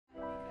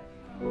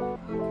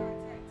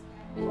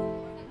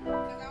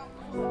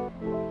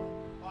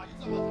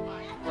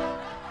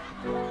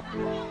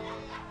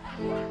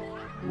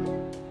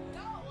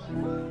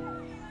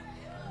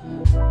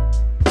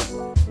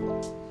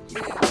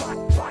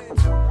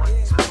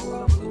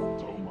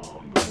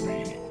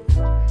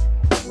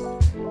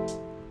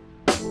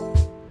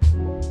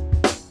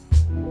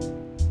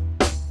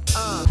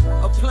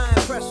Applying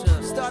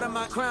pressure, started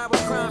my crime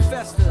with crime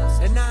festers,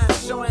 and now I'm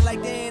showing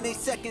like they in they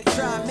second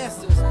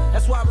trimesters.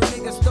 That's why when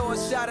niggas throw a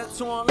shot at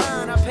 2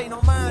 online, I pay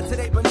no mind to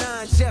they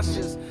benign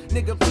gestures.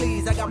 Nigga,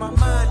 please, I got my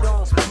mind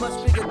on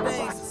much bigger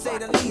things, to say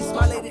the least.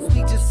 My latest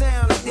features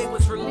sound like they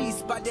was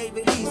released by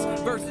David East.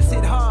 Verses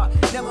hit hard,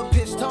 never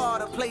pitched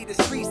hard or played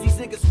the streets. These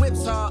niggas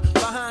whips hard,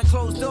 behind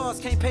closed doors,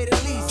 can't pay the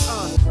lease.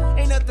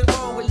 Ain't nothing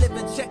wrong with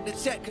living check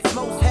to check, cause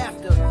most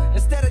have to.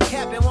 Instead of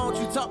capping, why don't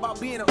you talk about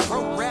being a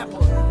broke rapper?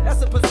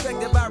 That's a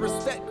perspective I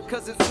respect,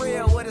 because it's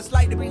real what it's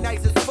like to be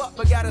nice as fuck,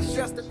 but gotta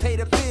stress to pay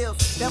the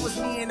bills. That was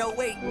me in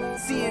 08,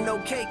 seeing no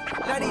cake,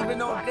 not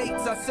even on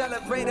dates. I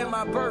celebrated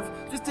my birth,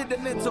 just did the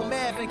mental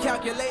math and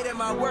calculated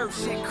my worth.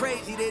 Shit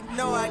crazy, didn't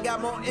know I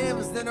got more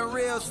M's than a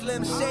real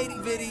Slim Shady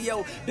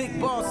video. Big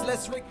boss,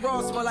 less Rick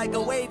Ross, for like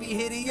a wavy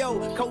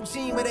video.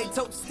 Kojima, they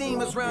tote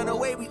steamers round the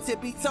way we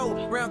tippy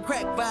toe. Round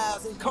crack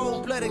vials and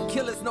cold-blooded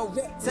killers, no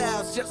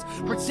reptiles, just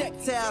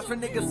projectiles for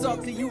niggas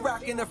salty. You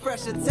rockin' the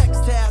fresher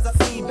textiles. I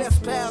seen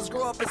best pals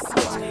grow up and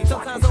switch,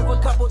 sometimes over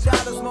a couple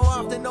dollars, more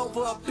often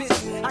over a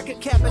bitch. I could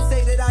cap and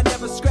say that I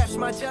never scratched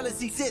my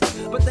jealousy itch,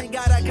 but thank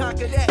God I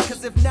conquered that,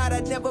 cause if not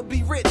I'd never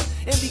be rich.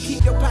 Envy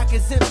keep your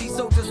pockets empty,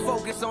 so just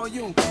focus on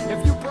you.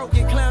 If you broke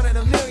and clowning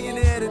a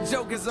millionaire, the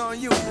joke is on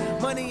you.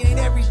 Money ain't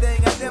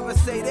everything, I never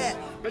say that,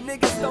 but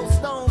niggas throw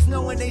stones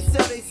knowing they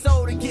sell they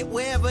soul to get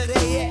wherever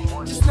they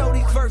at. Just know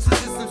these verses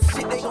is some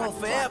shit they gon'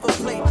 forever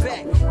play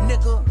back,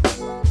 nigga.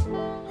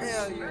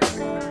 Hell yeah.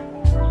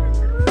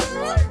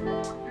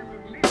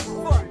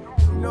 Fuck,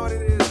 you know what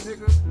it is,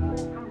 nigga.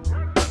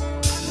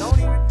 Don't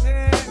even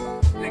dare.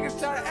 Niggas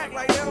try to act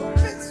like they don't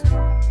bitch.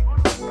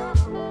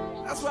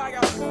 That's why I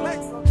gotta flex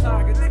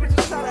sometimes, cause niggas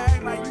just try to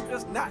act like you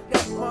just not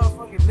that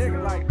motherfucking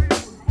nigga. Like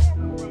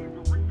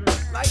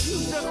you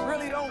just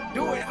really don't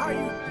do it how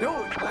you do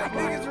it. Like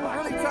niggas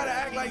really try to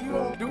act like you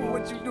don't do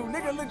what you do.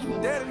 Nigga look you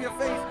dead in your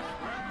face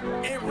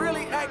and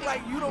really act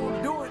like you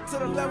don't do it to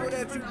the level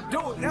that you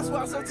do it. That's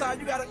why sometimes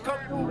you gotta come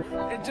through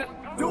and just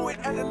do it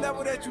at the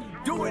level that you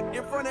do it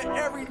in front of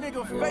every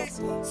nigga face,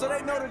 so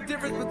they know the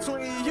difference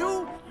between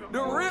you,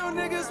 the real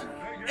niggas,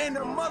 and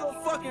the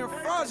motherfucking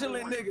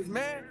fraudulent niggas,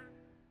 man.